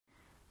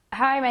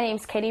Hi, my name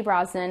is Katie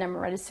Brosnan. I'm a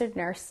registered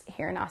nurse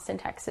here in Austin,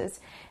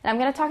 Texas. And I'm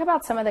going to talk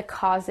about some of the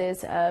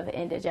causes of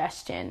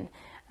indigestion.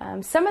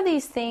 Some of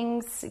these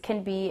things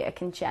can be a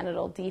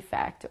congenital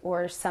defect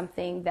or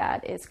something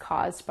that is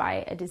caused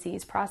by a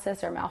disease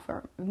process or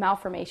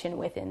malformation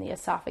within the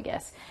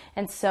esophagus.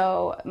 And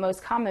so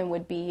most common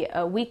would be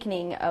a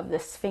weakening of the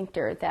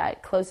sphincter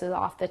that closes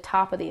off the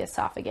top of the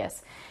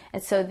esophagus.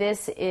 And so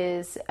this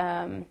is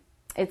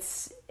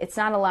it's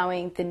not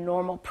allowing the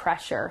normal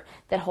pressure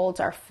that holds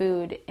our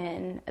food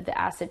and the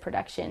acid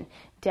production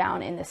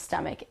down in the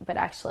stomach, but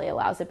actually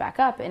allows it back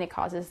up, and it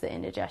causes the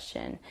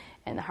indigestion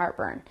and the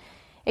heartburn.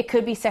 It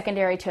could be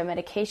secondary to a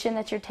medication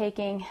that you're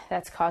taking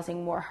that's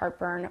causing more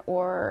heartburn,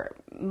 or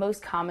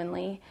most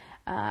commonly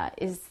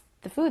is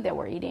the food that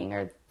we're eating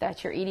or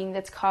that you're eating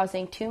that's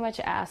causing too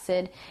much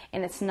acid,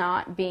 and it's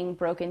not being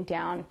broken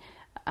down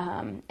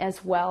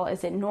as well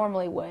as it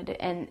normally would.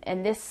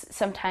 And this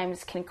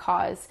sometimes can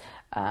cause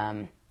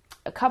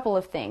a couple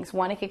of things.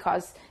 One, it could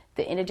cause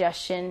the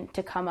indigestion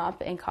to come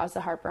up and cause the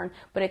heartburn,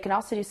 but it can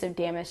also do some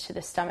damage to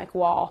the stomach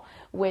wall,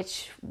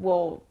 which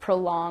will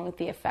prolong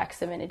the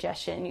effects of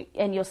indigestion,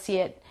 and you'll see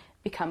it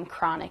become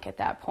chronic at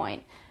that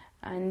point.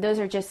 And those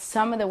are just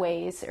some of the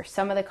ways or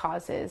some of the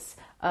causes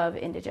of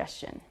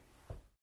indigestion.